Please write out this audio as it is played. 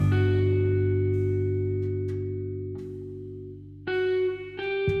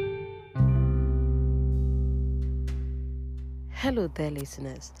Hello there,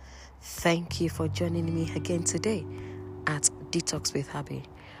 listeners. Thank you for joining me again today at Detox with Abby,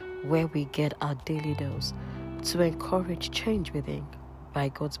 where we get our daily dose to encourage change within by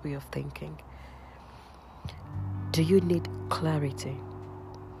God's way of thinking. Do you need clarity?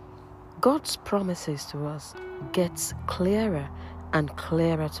 God's promises to us gets clearer and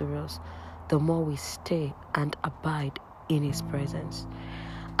clearer to us the more we stay and abide in His presence.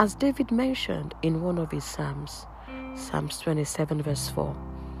 As David mentioned in one of his Psalms 27 verse 4,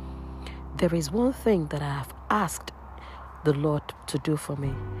 there is one thing that I have asked the Lord to do for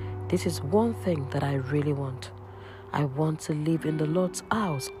me. This is one thing that I really want. I want to live in the Lord's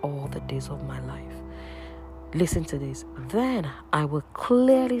house all the days of my life. Listen to this. Then I will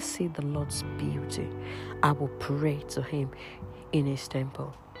clearly see the Lord's beauty. I will pray to Him in His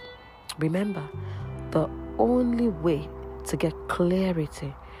temple. Remember, the only way to get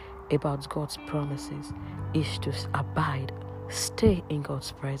clarity about God's promises is to abide, stay in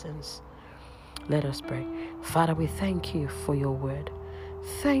God's presence. Let us pray. Father, we thank you for your word.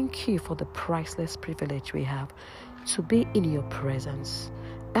 Thank you for the priceless privilege we have to be in your presence.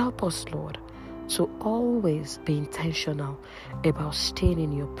 Help us, Lord, to always be intentional about staying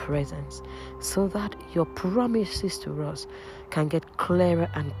in your presence so that your promises to us can get clearer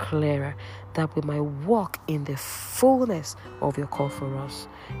and clearer, that we might walk in the fullness of your call for us.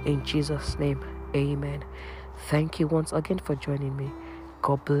 In Jesus' name, amen. Thank you once again for joining me.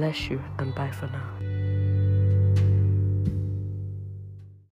 God bless you, and bye for now.